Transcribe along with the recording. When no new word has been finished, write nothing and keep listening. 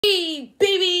Hey,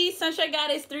 baby, Sunshine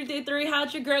Goddess 333.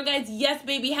 How's your girl, guys? Yes,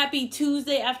 baby. Happy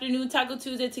Tuesday afternoon, Taco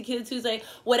Tuesday, Tequila Tuesday,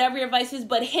 whatever your vice is.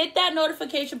 But hit that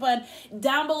notification button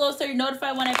down below so you're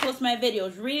notified when I post my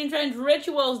videos. Reading trends,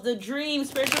 rituals, the dream,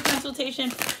 spiritual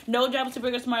consultation. No job too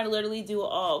big or smart. Literally do it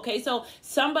all. Okay, so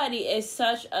somebody is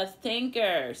such a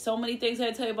thinker. So many things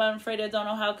I tell you about. I'm afraid I don't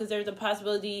know how because there's a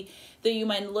possibility that you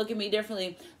might look at me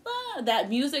differently. That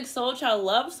Music Soul Child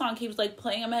love song keeps like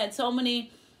playing in my head. So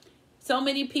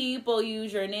many people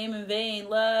use your name in vain.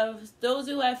 Love, those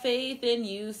who have faith in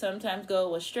you sometimes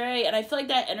go astray. And I feel like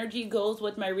that energy goes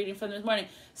with my reading from this morning.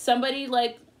 Somebody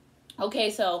like,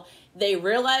 okay, so they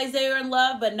realize they were in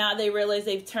love, but now they realize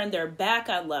they've turned their back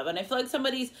on love. And I feel like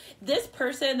this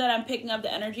person that I'm picking up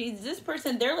the energy, this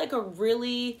person, they're like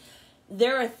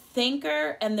they're a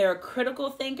thinker and they're a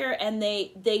critical thinker, and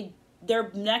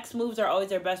their next moves are always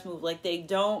their best move. Like they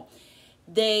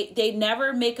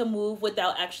never make a move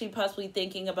without actually possibly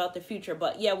thinking about the future.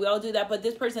 But yeah, we all do that. But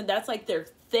this person, that's like their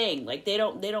thing. Like they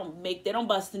don't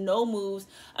bust no moves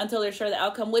until they're sure of the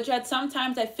outcome, which at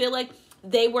sometimes I feel like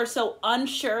they were so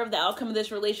unsure of the outcome of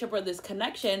this relationship or this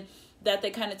connection that they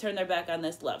kind of turn their back on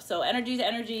this love. So energy is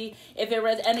energy. If it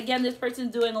and again, this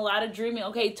person's doing a lot of dreaming.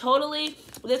 Okay, totally.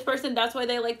 This person, that's why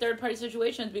they like third-party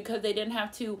situations, because they didn't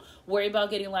have to worry about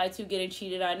getting lied to, getting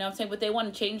cheated on. You know what I'm saying? But they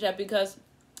want to change that because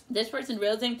this person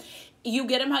realizing you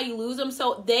get them how you lose them.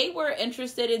 So they were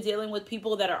interested in dealing with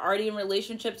people that are already in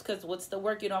relationships because what's the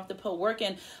work? You don't have to put work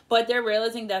in. But they're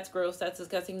realizing that's gross, that's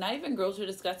disgusting. Not even gross or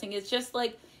disgusting. It's just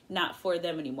like not for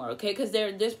them anymore, okay? Because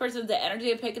this person's, the energy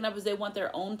they're picking up is they want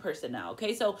their own person now,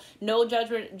 okay? So no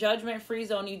judgment-free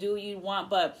zone. You do what you want,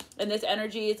 but in this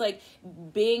energy, it's like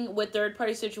being with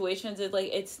third-party situations is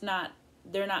like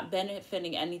they're not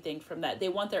benefiting anything from that. They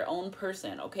want their own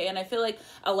person, okay? And I feel like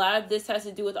a lot of this has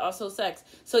to do with also sex.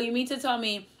 So you mean to tell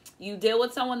me you deal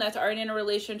with someone that's already in a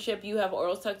relationship, you have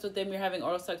oral sex with them, you're having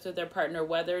oral sex with their partner,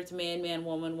 whether it's man, man,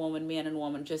 woman, woman, man, and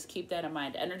woman. Just keep that in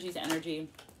mind. Energy's energy.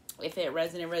 If it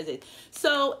resonates.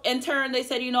 So in turn, they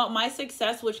said, you know, my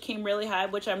success, which came really high,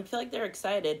 which I feel like they're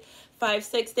excited. 5,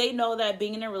 6, they know that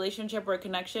being in a relationship or a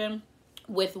connection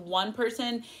with one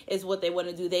person is what they want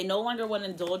to do. They no longer want to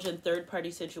indulge in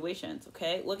third-party situations,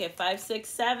 okay? Look at 5, 6,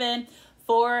 7,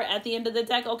 4 at the end of the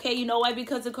deck. Okay, you know why?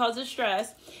 Because it causes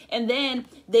stress. And then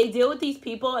they deal with these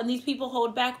people, and these people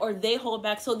hold back, or they hold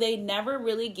back. So they never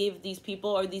really give these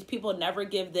people, or these people never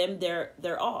give them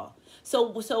their all.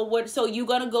 So you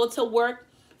gonna go to work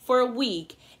for a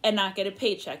week and not get a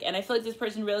paycheck? And I feel like this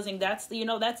person realizing that's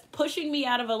pushing me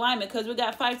out of alignment, because we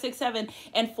got 5, 6, 7,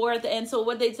 and 4 at the end. So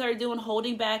what they started doing,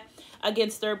 holding back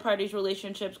against third parties,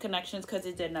 relationships, connections, because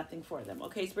it did nothing for them.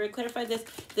 Okay, Spirit, clarify this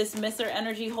Mr.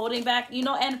 Energy holding back,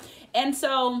 and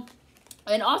so.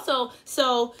 And also,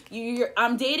 so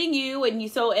I'm dating you,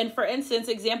 and for instance,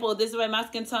 example, this is my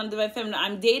masculine, son, divine feminine.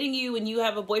 I'm dating you, and you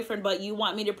have a boyfriend, but you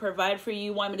want me to provide for you.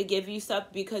 You want me to give you stuff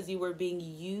because you were being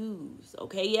used.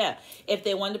 Okay, yeah. If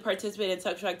they wanted to participate in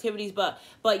sexual activities, but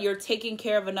you're taking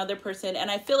care of another person,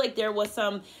 and I feel like there was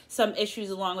some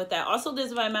issues along with that. Also, this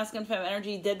divine masculine, feminine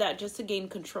energy did that just to gain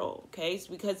control. Okay,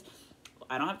 so because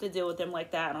I don't have to deal with them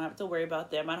like that. I don't have to worry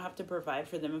about them. I don't have to provide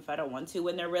for them if I don't want to.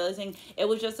 When they're realizing it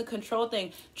was just a control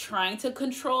thing, trying to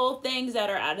control things that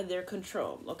are out of their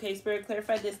control. Okay, Spirit,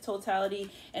 clarify this totality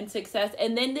and success.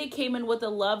 And then they came in with a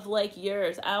love like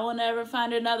yours. I will never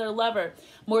find another lover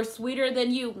more sweeter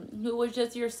than you, who was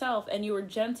just yourself, and you were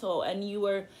gentle, and you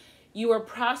were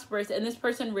prosperous. And this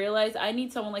person realized, I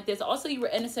need someone like this. Also, you were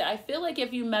innocent. I feel like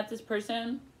if you met this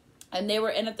person and they were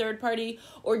in a third party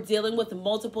or dealing with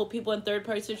multiple people in third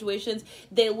party situations,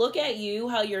 they look at you,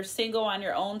 how you're single, on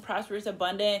your own, prosperous,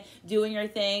 abundant, doing your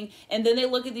thing. And then they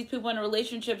look at these people in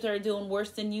relationships that are doing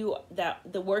worse than you,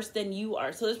 worse than you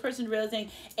are. So this person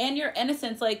realizing, and your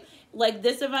innocence, like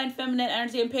this divine feminine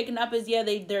energy I'm picking up is, yeah,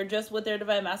 they're just with their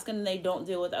divine masculine, and they don't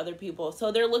deal with other people.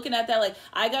 So they're looking at that like,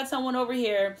 I got someone over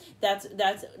here that's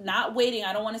not waiting.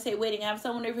 I don't want to say waiting. I have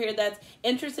someone over here that's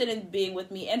interested in being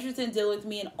with me, interested in dealing with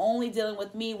me, and only dealing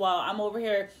with me, while I'm over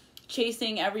here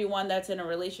chasing everyone that's in a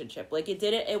relationship. Like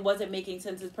it wasn't making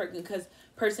sense as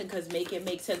person, because make it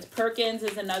make sense. Perkins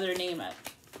is another name. It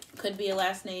could be a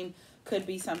last name, could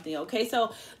be something. Okay,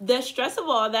 so the stress of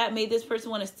all that made this person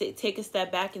want to take a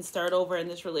step back and start over in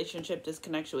this relationship, this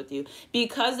connection with you,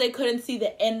 because they couldn't see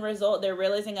the end result. They're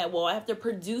realizing that, well, I have to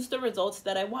produce the results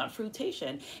that I want,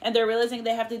 fruitation, and they're realizing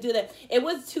they have to do that. It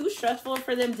was too stressful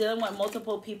for them dealing with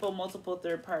multiple people, multiple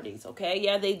third parties. Okay,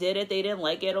 yeah, they did it, they didn't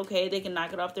like it. Okay, they can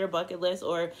knock it off their bucket list,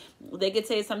 or they could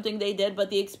say something they did, but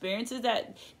the experience is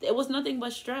that it was nothing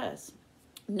but stress.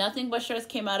 Nothing but stress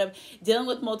came out of dealing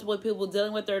with multiple people,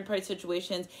 dealing with third-party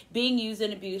situations, being used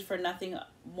and abused for nothing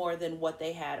more than what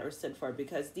they had or stood for,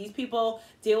 because these people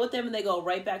deal with them and they go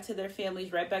right back to their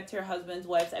families, right back to their husbands,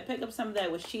 wives. I pick up some of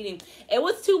that was cheating. It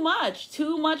was too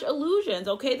much illusions.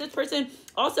 Okay, this person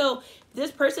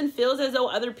feels as though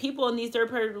other people in these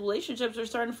third-party relationships are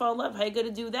starting to fall in love. How you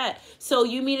gonna do that? So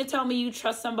you mean to tell me you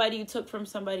trust somebody you took from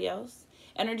somebody else?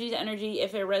 Energy to energy,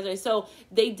 if it resonates. So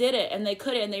they did it and they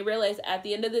couldn't, and they realized at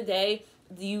the end of the day,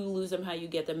 you lose them how you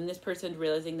get them. And this person's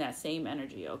realizing that same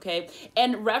energy, okay?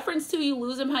 And reference to you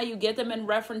lose them how you get them in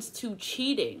reference to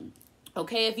cheating.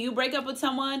 Okay, if you break up with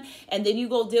someone and then you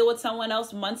go deal with someone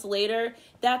else months later,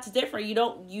 that's different. You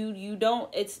don't,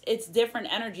 it's different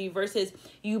energy versus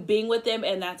you being with them,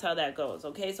 and that's how that goes.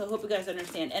 Okay, so I hope you guys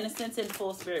understand. Innocence in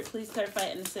full spirit. Please clarify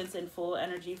innocence in full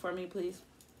energy for me, please.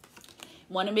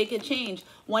 Wanting to make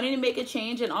a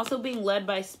change and also being led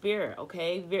by spirit,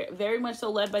 okay? Very, very much so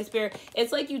led by spirit.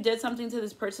 It's like you did something to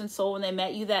this person's soul when they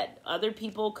met you that other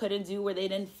people couldn't do, where they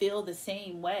didn't feel the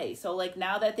same way. So like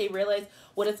now that they realize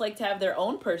what it's like to have their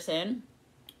own person,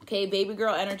 okay, baby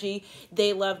girl energy,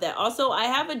 they love that. Also, I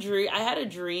had a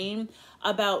dream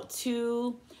about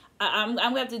two... I'm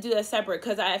going to have to do that separate,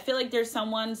 because I feel like there's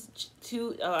someone's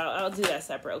two... I'll do that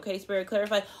separate, okay? Spirit,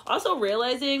 clarify. Also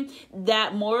realizing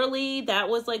that morally, that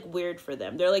was, like, weird for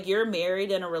them. They're like, you're married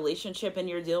in a relationship and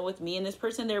you're dealing with me and this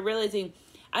person. They're realizing,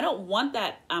 I don't want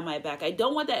that on my back. I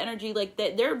don't want that energy. Like,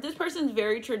 that. This person's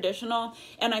very traditional,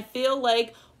 and I feel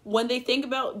like when they think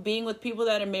about being with people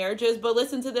that are marriages... But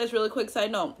listen to this really quick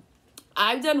side note.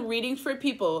 I've done readings for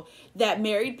people that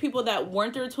married people that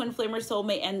weren't their twin flame or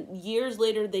soulmate, and years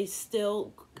later they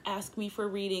still ask me for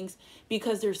readings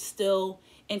because they're still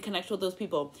in connection with those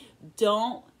people.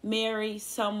 Don't marry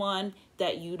someone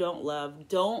that you don't love.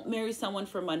 Don't marry someone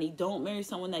for money. Don't marry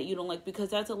someone that you don't like, because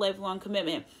that's a lifelong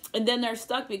commitment. And then they're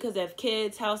stuck because they have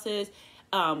kids, houses,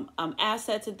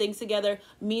 assets and things together.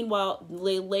 Meanwhile,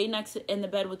 they lay next in the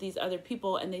bed with these other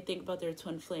people and they think about their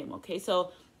twin flame. Okay,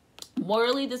 so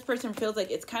morally, this person feels like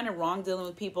it's kind of wrong dealing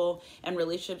with people and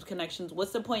relationships, connections.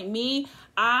 What's the point? Me,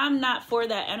 I'm not for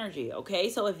that energy, okay?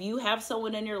 So if you have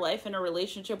someone in your life in a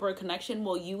relationship or a connection,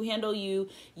 well, you handle you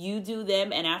do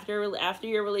them, and after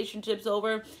your relationship's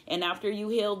over and after you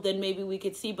heal, then maybe we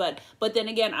could see. But then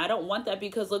again, I don't want that,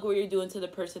 because look what you're doing to the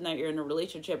person that you're in a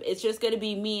relationship. It's just going to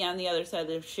be me on the other side of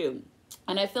the shoe.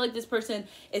 And I feel like this person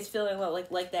is feeling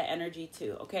like that energy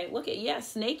too, okay? Look at,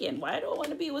 snaking. Why do I want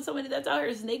to be with somebody that's out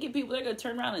here snaking people? They're going to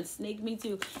turn around and snake me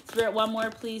too. Spirit, one more,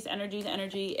 please. Energy to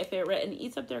energy. If it and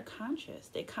eats up their conscious.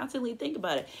 They constantly think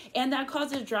about it. And that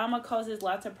causes drama, causes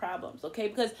lots of problems, okay?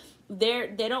 Because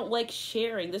they don't like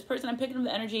sharing. This person, I'm picking up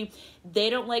the energy, they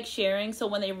don't like sharing. So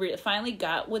when they finally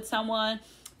got with someone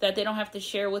that they don't have to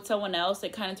share with someone else, they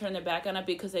kind of turn their back on it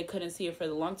because they couldn't see it for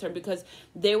the long term, because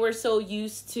they were so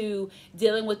used to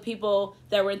dealing with people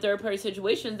that were in third party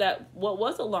situations that what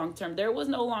was a long term? There was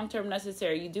no long term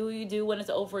necessary. You do what you do. When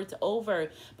it's over, it's over.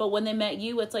 But when they met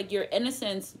you, it's like your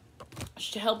innocence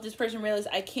should help this person realize,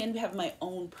 I can have my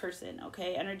own person,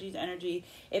 okay? Energy is energy.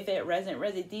 If it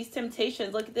resonate. These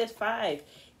temptations, look at this 5.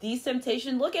 These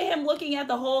temptations, look at him looking at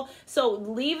the whole, so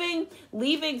leaving,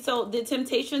 so the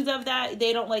temptations of that,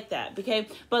 they don't like that, okay?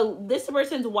 But this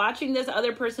person's watching this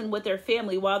other person with their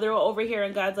family while they're over here,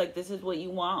 and God's like, this is what you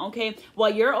want, okay?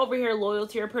 While you're over here loyal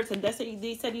to your person, that's what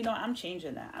they said, I'm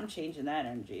changing that. I'm changing that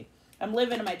energy. I'm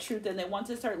living in my truth, and they want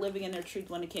to start living in their truth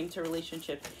when it came to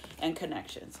relationships and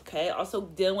connections, okay? Also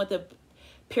dealing with the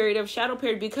period of shadow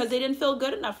period because they didn't feel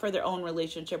good enough for their own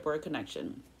relationship or a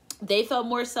connection. They felt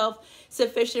more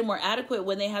self-sufficient, more adequate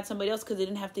when they had somebody else because they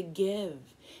didn't have to give.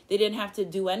 They didn't have to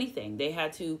do anything. They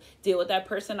had to deal with that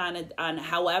person on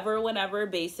however, whenever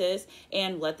basis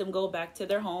and let them go back to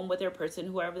their home with their person,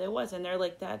 whoever they was. And they're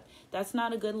like, that's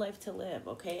not a good life to live,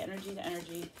 okay? Energy to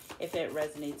energy. If it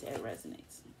resonates, it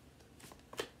resonates.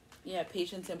 Yeah,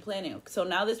 patience and planning. So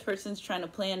now this person's trying to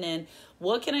plan in,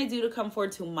 what can I do to come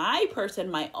forward to my person,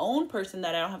 my own person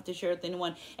that I don't have to share with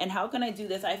anyone? And how can I do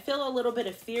this? I feel a little bit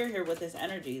of fear here with this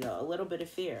energy, though. A little bit of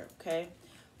fear, okay?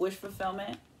 Wish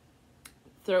fulfillment.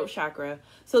 Throat chakra.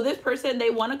 So this person,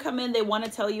 they want to come in, they want to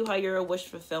tell you how you're a wish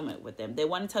fulfillment with them. They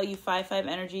want to tell you 5-5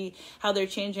 energy, how they're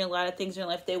changing a lot of things in your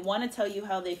life. They want to tell you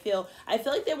how they feel. I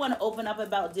feel like they want to open up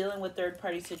about dealing with third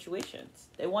party situations.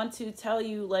 They want to tell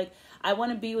you, like, I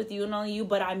want to be with you and only you,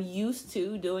 but I'm used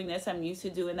to doing this, I'm used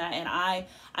to doing that, and I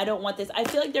don't want this. I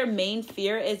feel like their main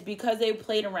fear is because they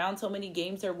played around so many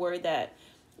games, they're worried that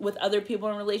with other people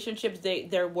in relationships,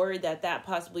 they're worried that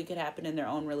possibly could happen in their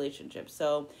own relationship.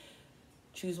 So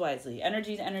choose wisely.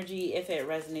 Energy is energy. If it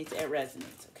resonates, it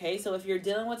resonates. Okay, so if you're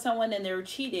dealing with someone and they're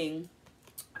cheating,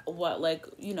 what, like,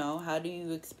 how do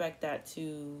you expect that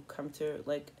to come to,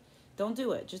 like, Don't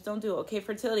do it. Just don't do it. Okay,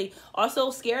 fertility.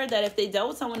 Also scared that if they dealt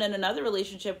with someone in another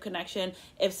relationship connection,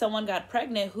 if someone got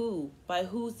pregnant,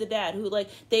 who's the dad? Who, like,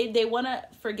 they want to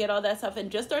forget all that stuff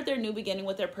and just start their new beginning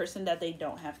with their person that they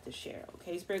don't have to share.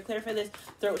 Okay, Spirit, clear for this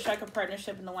throat chakra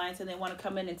partnership and alliance, and they want to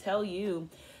come in and tell you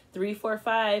 3, 4,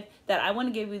 5 that I want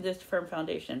to give you this firm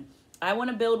foundation. I want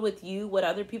to build with you what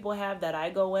other people have that I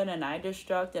go in and I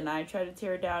destruct and I try to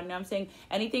tear down. You know what I'm saying?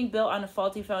 Anything built on a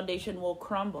faulty foundation will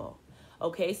crumble.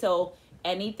 Okay, so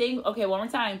anything, okay, one more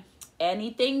time.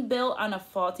 Anything built on a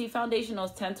faulty foundation, those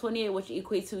 1028, which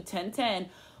equates to 1010,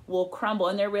 will crumble.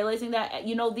 And they're realizing that,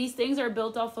 you know, these things are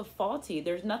built off of faulty.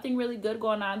 There's nothing really good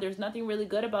going on. There's nothing really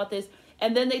good about this.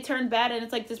 And then they turn bad, and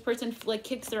it's like this person like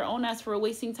kicks their own ass for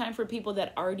wasting time for people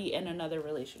that already in another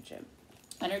relationship.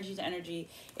 Energy to energy.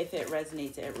 If it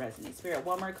resonates, it resonates. Spirit,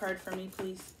 one more card for me,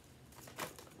 please.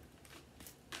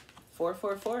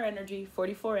 444 energy,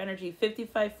 44 energy,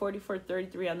 55, 44,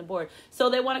 33 on the board.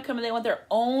 So they want to come and they want their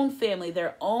own family,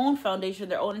 their own foundation,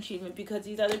 their own achievement, because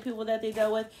these other people that they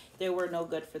dealt with, they were no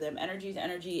good for them. Energy is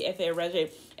energy if it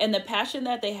resonates. And the passion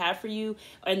that they have for you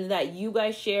and that you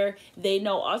guys share, they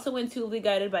know, also intuitively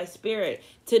guided by spirit,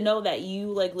 to know that you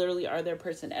like literally are their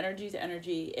person. Energy is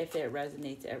energy if it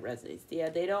resonates, it resonates. Yeah,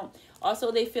 they don't.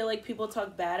 Also, they feel like people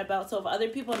talk bad about. So if other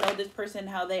people know this person,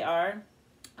 how they are,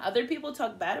 other people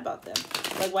talk bad about them,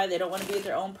 like why they don't want to be with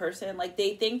their own person. Like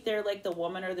they think they're like the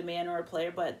woman or the man or a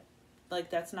player, but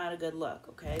like that's not a good look.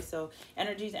 Okay, so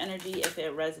energy is energy if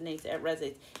it resonates, it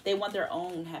resonates. They want their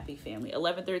own happy family.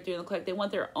 11:33 on the clock. They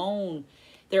want their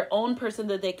own person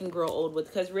that they can grow old with,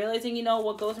 because realizing, you know,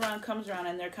 what goes around comes around,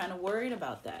 and they're kind of worried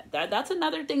about that. That's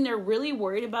another thing they're really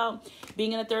worried about,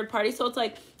 being in a third party. So it's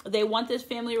like they want this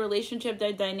family relationship,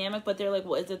 that dynamic, but they're like,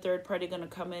 well, is the third party going to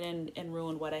come in and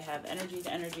ruin what I have? Energy is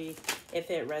energy. If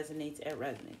it resonates, it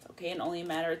resonates. Okay, and only a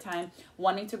matter of time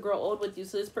wanting to grow old with you.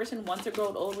 So this person wants to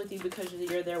grow old with you because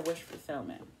you're their wish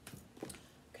fulfillment.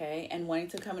 Okay, and wanting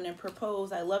to come in and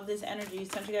propose. I love this energy.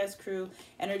 Central Guys crew,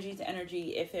 energy to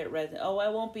energy if it resonates. Oh, I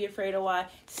won't be afraid of why.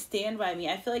 Stand by me.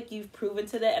 I feel like you've proven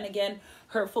to that. And again,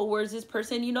 hurtful words, this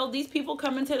person, you know, these people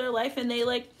come into their life and they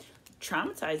like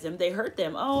traumatize them. They hurt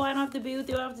them. Oh, I don't have to be with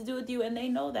you. I don't have to do with you. And they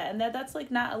know that. And that's like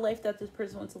not a life that this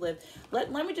person wants to live.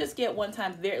 Let me just get one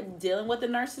time. Dealing with the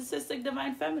narcissistic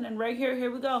divine feminine right here. Here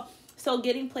we go. So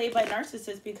getting played by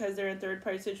narcissists because they're in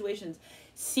third-party situations.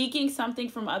 Seeking something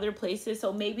from other places.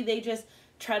 So maybe they just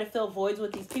try to fill voids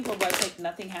with these people, but it's like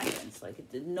nothing happens. Like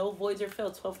no voids are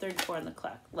filled. 12:34 on the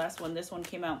clock. Last one. This one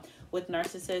came out with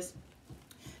narcissists.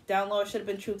 Down low, I should have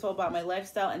been truthful about my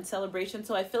lifestyle and celebration.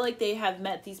 So I feel like they have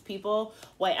met these people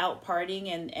while out partying,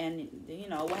 and you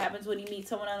know what happens when you meet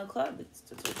someone on a club.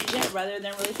 It's what you get. Rather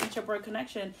than relationship or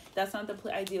connection, that's not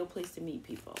the ideal place to meet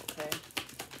people. Okay.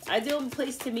 Ideal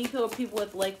place to meet people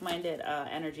with like-minded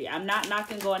energy. I'm not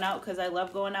knocking going out, because I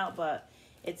love going out, but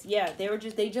it's, yeah,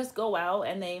 they just go out,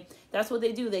 and that's what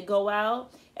they do. They go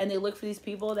out and they look for these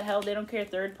people. The hell, they don't care,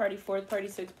 third party, fourth party,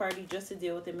 sixth party, just to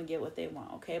deal with them and get what they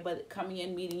want. Okay, but coming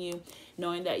in, meeting you,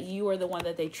 knowing that you are the one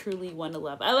that they truly want to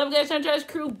love. I love you guys. Sunrise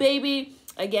crew, baby.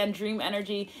 Again, dream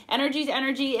energy. Energy's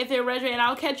energy if they're resonating. And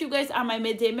I'll catch you guys on my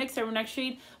midday mix over next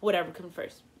street. Whatever comes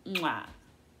first. Mwah.